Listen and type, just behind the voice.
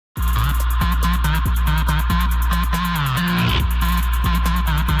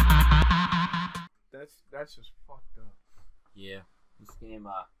That's just fucked up. Yeah. This game,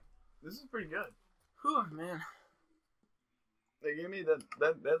 This is pretty good. whew, man. They gave me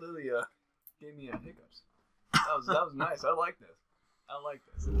that literally gave me hiccups. That was nice. I like this.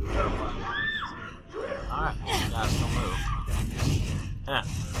 Alright, yeah, still move.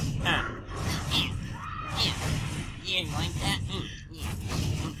 Yeah, you like that?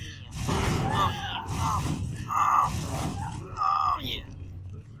 Oh, yeah.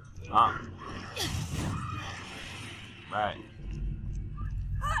 Right.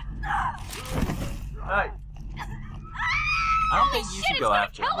 Hey! I don't think you should go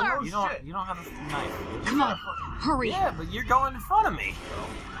after kill her. him. You don't have a knife. Come on, hurry. Yeah, but you're going in front of me.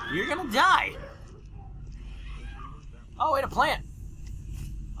 You're gonna die. Oh, wait, a plant.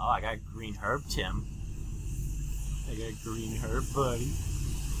 Oh, I got green herb, Tim. I got green herb, buddy.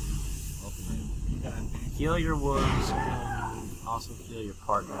 Open it. Heal your wounds and also heal your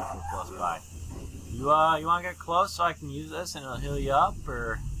partner if you're close by. You want to get close so I can use this and it'll heal you up,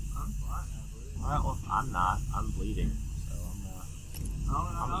 or? I'm fine, I believe. Alright, well, I'm not. I'm bleeding, so I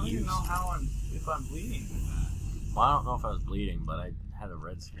don't even know if I'm bleeding. Well, I don't know if I was bleeding, but I had a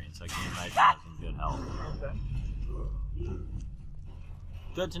red screen, so I can imagine I was in good health. Okay.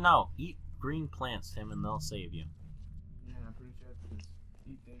 Good to know. Eat green plants, Tim, and they'll save you. Yeah, I'm pretty sure I have to just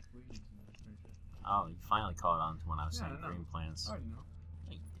eat things bleeding. Pretty sure. Oh, you finally caught on to when I was Yeah, saying I know. green plants. I already know.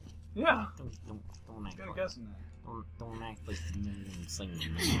 Yeah. Don't act Gotta like guess in that. don't act like you didn't sing to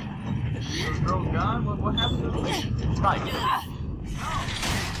me. Those girls gone? What happened to them? Probably dead.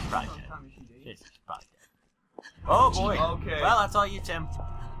 Probably dead. It's probably dead. Oh boy. Okay. Well, that's all you, Tim.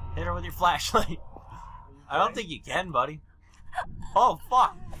 Hit her with your flashlight. I don't think you can, buddy. Oh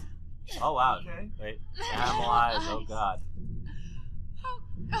fuck. Oh wow. Okay. Wait. Animal eyes. Oh god. Oh,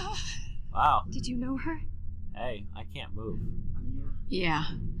 God. Wow. Did you know her? Hey, I can't move. Yeah.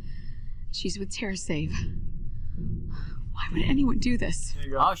 She's with TerraSave. Why would anyone do this? There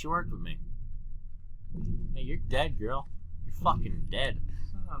you go. Oh, she worked with me. Hey, you're dead, girl. You're fucking dead.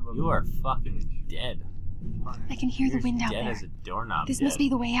 Son of a You are bitch. fucking dead. I can hear You're the wind out dead there. as a doorknob. This dead. must be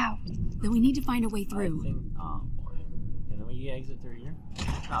the way out. Then we need to find a way I through. think, oh boy. Can we exit through here?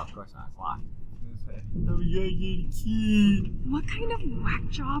 No, of course not. It's locked. This head. Oh, we gotta get a key. What kind of whack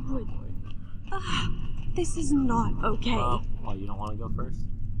job would... Ugh, this is not okay. Oh, you don't want to go first?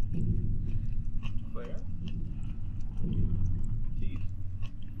 Claire? Keith.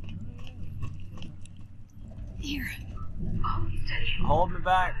 Here. Hold me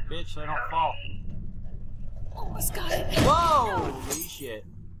back, bitch, so I don't fall. Almost got it. Whoa! Holy shit.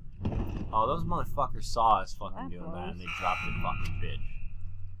 Oh, those motherfuckers saw us fucking doing that and they dropped the fucking bitch.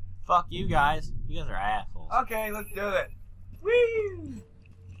 Fuck you guys. You guys are assholes. Okay, let's do it. Woo!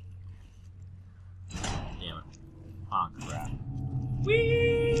 Damn it. Oh, crap.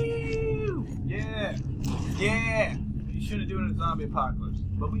 Woo! Yeah! Yeah! You shouldn't do it in a zombie apocalypse,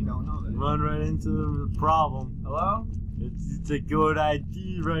 but we don't know that. Run right into the problem. Hello? It's a good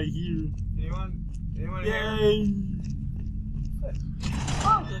idea right here. Anyone here? Yay!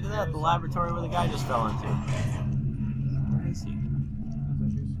 Oh, look at that. The laboratory where the guy just fell into. Where is he?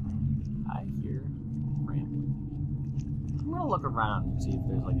 I hear rambling. I'm gonna look around and see if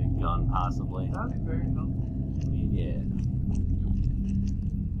there's like a gun, possibly. That'd be very helpful. Yeah.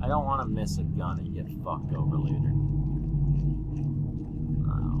 I don't want to miss a gun and get fucked over later.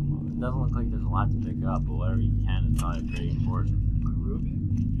 It doesn't look like there's a lot to pick up, but whatever you can is probably pretty important. A ruby?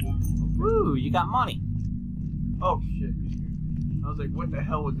 Woo, you got money. Oh shit, you scared me. I was like, what the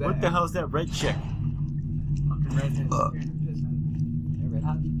hell was that? What the hell's that red chick? Fucking redhead. Yeah,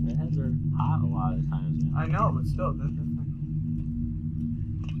 redheads are hot a lot of the times, man. I know, but still, that's not cool.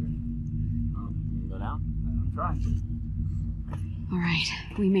 Sure. Oh, you can go down? I'm trying to. All right,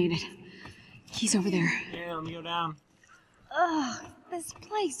 we made it. He's over there. Yeah, let me go down. Ugh, this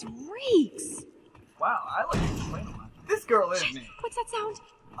place reeks. Wow, I like to complain a lot. This girl is me. What's that sound?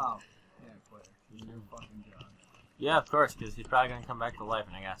 Oh, yeah, Claire. She's your fucking god. Yeah, of course, because he's probably gonna come back to life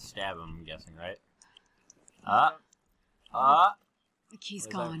and I gotta stab him, I'm guessing, right? The key's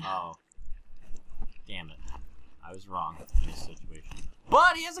Where's gone. that? Oh. Damn it. I was wrong in this situation.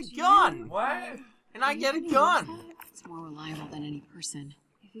 But he has a gun! What? And I get a gun! It's more reliable than any person.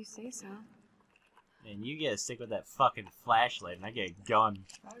 If you say so. And you get to stick with that fucking flashlight and I get a gun.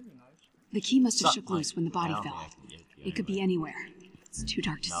 That'd be nice. The key must have Something shook loose when the body I don't fell. think I can get it to It could anyway. be anywhere. It's too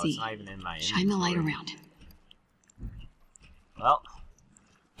dark to No, see. it's not even in my Shine the light inventory. around. Well,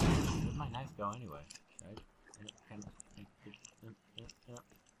 where'd my knife go anyway?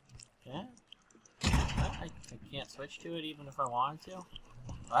 Yeah? I can't switch to it even if I wanted to? Well,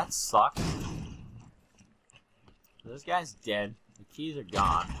 that sucks. This guy's dead. The keys are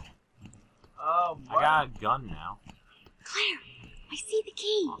gone. Oh, I got a gun now. Claire, I see the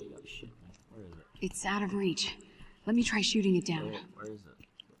key. Oh, you gotta shit me. Where is it? It's out of reach. Let me try shooting it down. Where is it?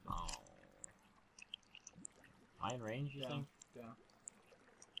 Oh. Am I in range, you think? Down.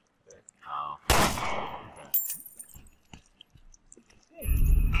 Oh. Okay.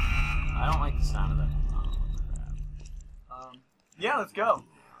 I don't like the sound of that. Oh, crap. Yeah, let's go.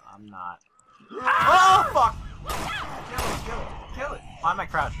 I'm not. Oh, fuck! Kill it. Why am I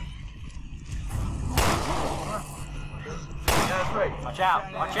crouching? Yeah, that's right. Watch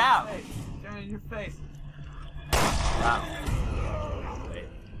out! Watch out! Turn in your face. Wow. Wait.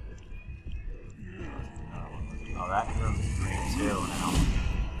 Oh, that room's green too now.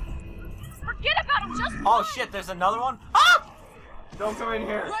 Forget about him, just Oh shit, there's another one? Ah! Don't come in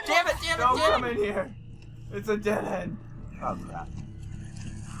here. Damn it, Don't come in here. It's a dead end. Oh crap.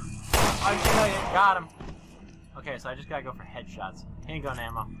 I kill you. Got him. Okay, so I just gotta go for headshots. Handgun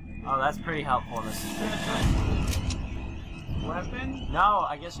ammo. Oh, that's pretty helpful in this situation. Weapon? No,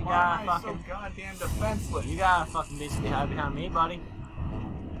 I guess you gotta Why fucking... so goddamn defenseless? You gotta fucking basically hide behind me, buddy.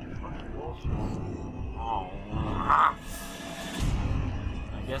 Oh. I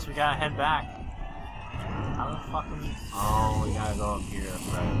guess we gotta head back. How the fucking... Oh, we gotta go up here, that's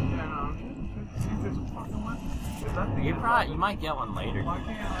right. Yeah, no, I'm trying to see if there's a fucking one. If that thing You might get one later. Why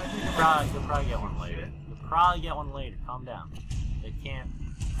can't I think You'll probably get one later. You'll probably get one later. Calm down. They can't...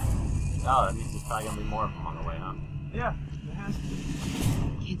 Oh, that means there's probably gonna be more of them on the way, huh? Yeah, it has to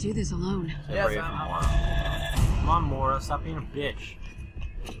be. Can't do this alone. Yes, Come on, Mora. Stop being a bitch.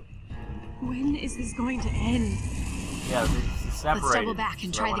 When is this going to end? Yeah, it's separated. double back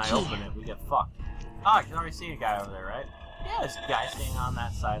and so try when the I key. open it, we get fucked. Oh, I can already see a guy over there, right? Yeah, there's a guy staying on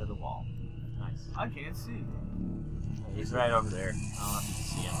that side of the wall. Nice. I can't see. He's right over there. I don't know if you can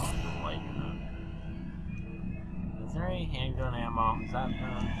see him on the light or not. Is there any handgun ammo? Is that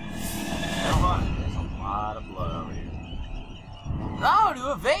there's a lot of blood over here. Oh,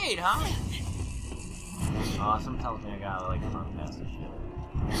 to evade, huh? Oh, something tells me I gotta like run past this shit.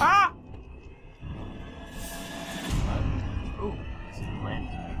 Ah! Ooh, this is land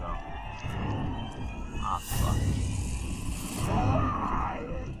for me to go. Ah, fuck.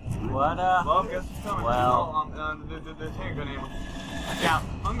 What Well, guess what's coming? Well. There's handgun ammo. Watch out.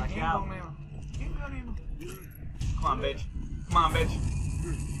 Watch out. Handgun ammo. Handgun ammo. Come on, bitch. Come on, bitch.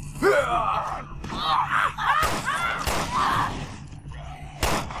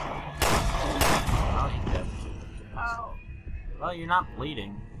 Oh, he's dead. Well, you're not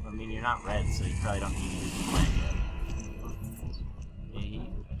bleeding. I mean, you're not red, so you probably don't need to use the plant yet. Yeah, he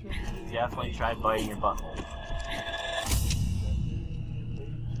definitely tried biting your butthole.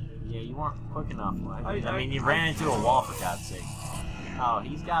 Yeah, you weren't quick enough. I mean, you ran into a wall, for God's sake. Oh,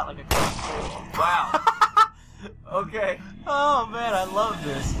 he's got like a... Wow. Okay. Oh, man, I love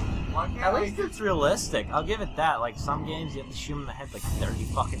this. Why can't At I least it's realistic. I'll give it that. Like, some games you have to shoot him in the head like 30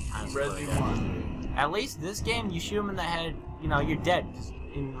 fucking times. Resident 1? At least this game, you shoot him in the head, you know, you're dead. 'Cause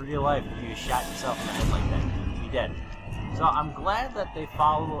in real life, if you shot yourself in the head like that, you'd be dead. So I'm glad that they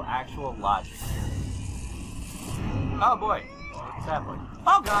follow actual logic here. Oh boy. What's that boy?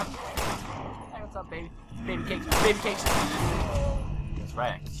 Oh god! Hey, what's up, baby? Baby cakes, baby cakes! That's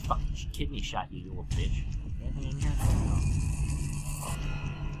right, I just fucking kidney shot you, you little bitch. Anything in here?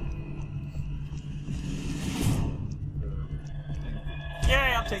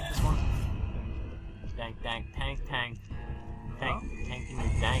 Yeah, I'll take this one. Dank, dank, tank, tank. Tank, tank in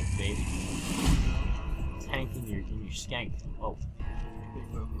your dank, baby. Tank in your skank. Oh.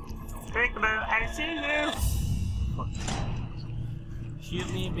 Peekaboo, I see you! Shoot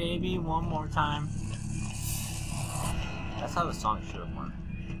me, baby, one more time. That's how the song should have went.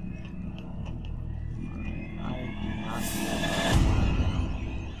 I do not see that.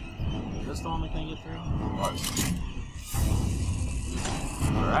 Is this the one we can get through?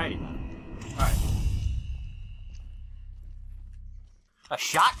 Alrighty then. Alright. A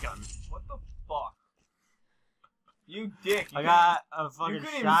shotgun? What the fuck? You dick. I got a You fucking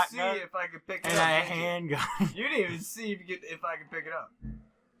couldn't even shotgun see if I could pick it and up. a did you? handgun. You didn't even see if I could pick it up. I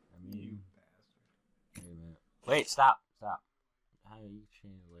mean, wait a minute. Wait, stop. Stop. How do you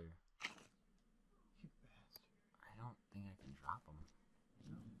change the layer? I don't think I can drop them.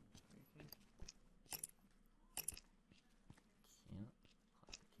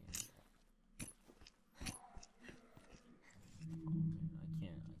 I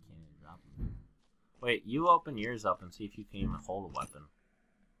can't even drop them. Wait, you open yours up and see if you can even hold a weapon.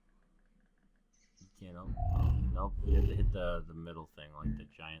 You can't open. Nope, you have to hit the middle thing, like the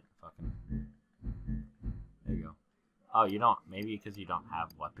giant fucking. There you go. Oh, you don't. Maybe because you don't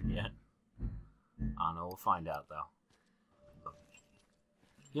have a weapon yet. I don't know. We'll find out though.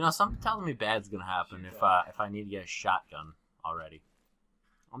 You know, something tells me bad's gonna happen if I need to get a shotgun already.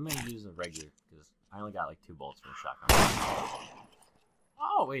 I'm gonna use a regular because I only got like 2 bullets for a shotgun.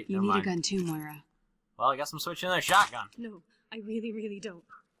 Oh wait, You never need mind. a gun too, Moira. Well, I guess I'm switching to a shotgun. No, I really, really don't.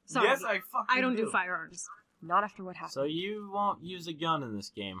 Sorry. Yes, I fucking I don't do firearms. Not after what happened. So you won't use a gun in this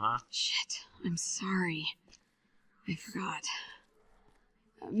game, huh? Shit, I'm sorry. I forgot.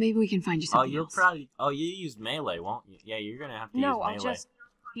 Maybe we can find you something else. you use melee, won't you? Yeah, you're gonna have to No, use I'll melee. just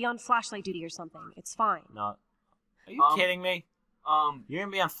be on flashlight duty or something. It's fine. No. Are you kidding me? You're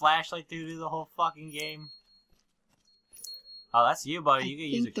gonna be on flashlight duty the whole fucking game? Oh, that's you, buddy. You can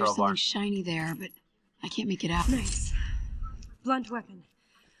use a I think there's crowbar. something shiny there, but I can't make it out. Nice. Blunt weapon.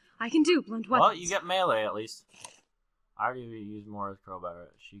 I can do blunt weapons. Well, you get melee at least. I already used Moira's crowbar.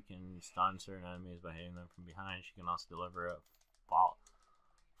 She can stun certain enemies by hitting them from behind. She can also deliver a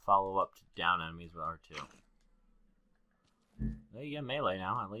follow up to down enemies with R2. Well, you get melee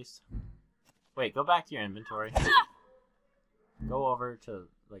now, at least. Wait, go back to your inventory. Go over to,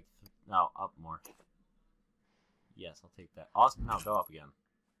 like, no, up more. Yes, I'll take that. Also, no, go up again.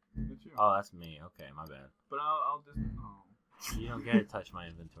 It's you. Oh, that's me. Okay, my bad. But I'll just. Oh. You don't get to touch my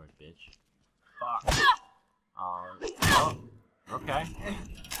inventory, bitch. Fuck. Oh, okay.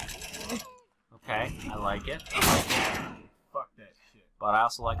 Okay, I like it. Fuck that shit. But I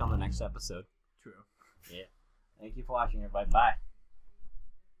also like on the next episode. True. Yeah. Thank you for watching, everybody. Bye.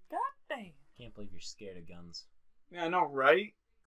 God damn. Can't believe you're scared of guns. Yeah, I know, right?